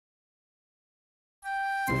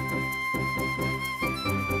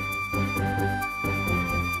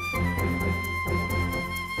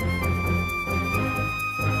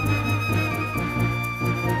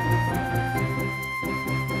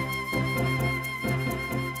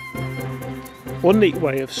One neat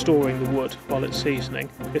way of storing the wood while it's seasoning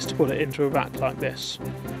is to put it into a rack like this.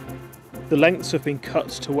 The lengths have been cut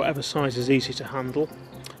to whatever size is easy to handle,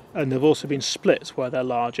 and they've also been split where they're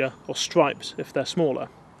larger, or striped if they're smaller.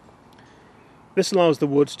 This allows the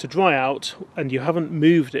wood to dry out, and you haven't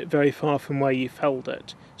moved it very far from where you felled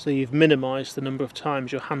it, so you've minimised the number of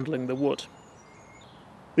times you're handling the wood.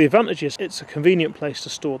 The advantage is it's a convenient place to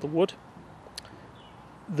store the wood.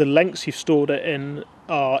 The lengths you've stored it in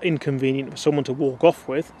are inconvenient for someone to walk off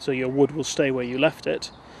with, so your wood will stay where you left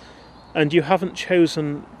it. And you haven't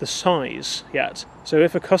chosen the size yet. So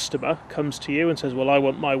if a customer comes to you and says, well, I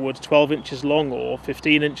want my wood 12 inches long or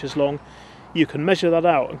 15 inches long, you can measure that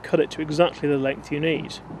out and cut it to exactly the length you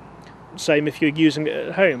need. Same if you're using it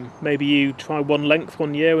at home. Maybe you try one length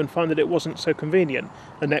one year and find that it wasn't so convenient,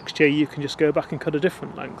 and next year you can just go back and cut a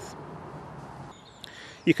different length.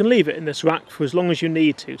 You can leave it in this rack for as long as you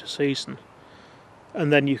need to season,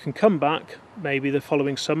 and then you can come back maybe the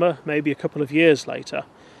following summer, maybe a couple of years later,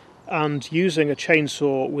 and using a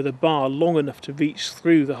chainsaw with a bar long enough to reach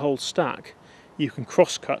through the whole stack, you can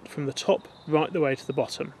cross-cut from the top right the way to the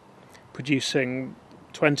bottom, producing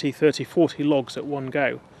 20, 30, 40 logs at one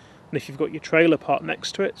go. And if you've got your trailer part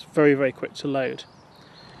next to it, it's very, very quick to load.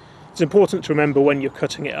 It's important to remember when you're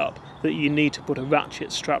cutting it up that you need to put a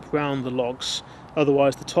ratchet strap round the logs,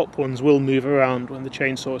 otherwise the top ones will move around when the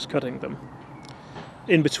chainsaw is cutting them.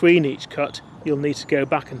 In between each cut, you'll need to go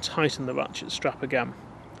back and tighten the ratchet strap again.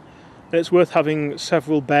 And it's worth having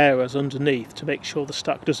several bearers underneath to make sure the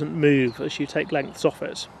stack doesn't move as you take lengths off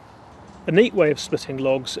it. A neat way of splitting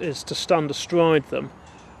logs is to stand astride them,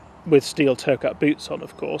 with steel toe-cap boots on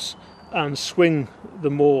of course, and swing the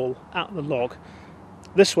maul at the log.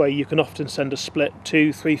 This way you can often send a split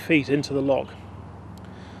 2-3 feet into the log.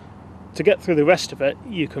 To get through the rest of it,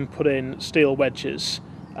 you can put in steel wedges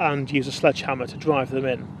and use a sledgehammer to drive them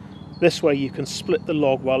in. This way you can split the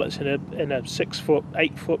log while it's in a 6 foot,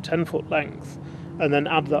 8 foot, 10 foot length, and then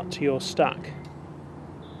add that to your stack.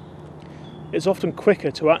 It's often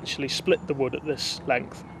quicker to actually split the wood at this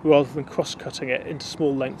length rather than cross-cutting it into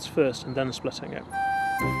small lengths first and then splitting it.